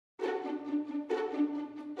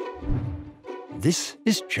This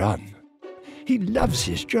is John. He loves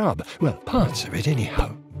his job, well, parts of it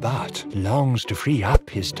anyhow, but longs to free up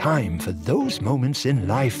his time for those moments in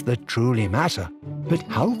life that truly matter. But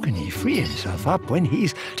how can he free himself up when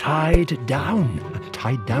he's tied down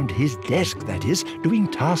to his desk, that is, doing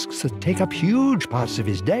tasks that take up huge parts of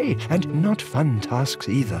his day, and not fun tasks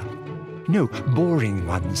either. No, boring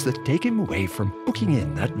ones that take him away from booking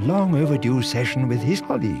in that long overdue session with his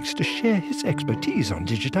colleagues to share his expertise on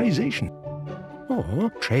digitization. Or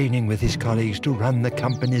training with his colleagues to run the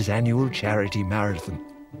company's annual charity marathon.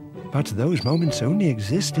 But those moments only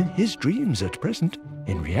exist in his dreams at present.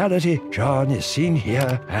 In reality, John is seen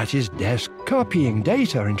here at his desk, copying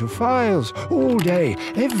data into files all day,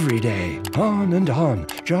 every day, on and on.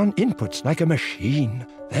 John inputs like a machine.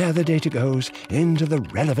 There the data goes into the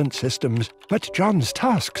relevant systems. But John's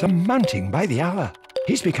tasks are mounting by the hour.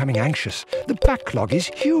 He's becoming anxious. The backlog is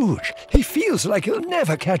huge. He feels like he'll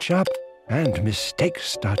never catch up. And mistakes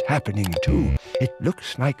start happening too. It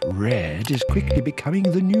looks like red is quickly becoming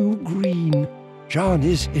the new green. John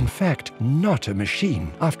is, in fact, not a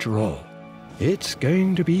machine after all. It's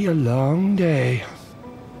going to be a long day.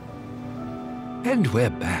 And we're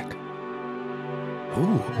back.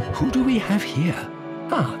 Oh, who do we have here?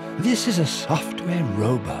 Ah, this is a software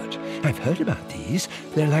robot. I've heard about these.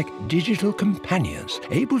 They're like digital companions,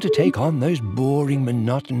 able to take on those boring,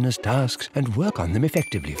 monotonous tasks and work on them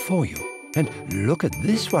effectively for you. And look at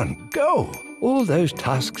this one go! All those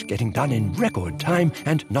tasks getting done in record time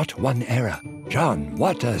and not one error. John,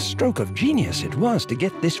 what a stroke of genius it was to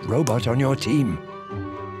get this robot on your team.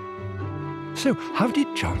 So how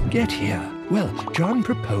did John get here? Well, John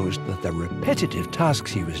proposed that the repetitive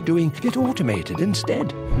tasks he was doing get automated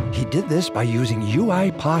instead. He did this by using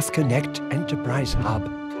UiPath Connect Enterprise Hub,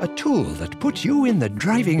 a tool that puts you in the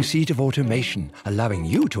driving seat of automation, allowing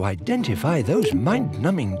you to identify those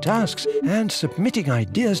mind-numbing tasks and submitting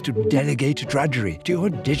ideas to delegate drudgery to your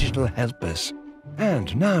digital helpers.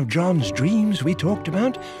 And now John's dreams we talked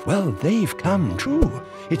about, well, they've come true.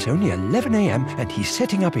 It's only 11 a.m. and he's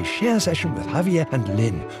setting up his share session with Javier and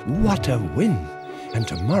Lynn. What a win! And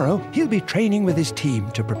tomorrow he'll be training with his team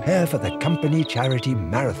to prepare for the company charity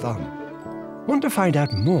marathon. Want to find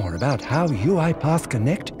out more about how UiPath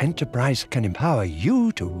Connect Enterprise can empower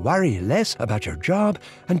you to worry less about your job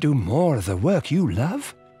and do more of the work you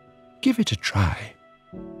love? Give it a try.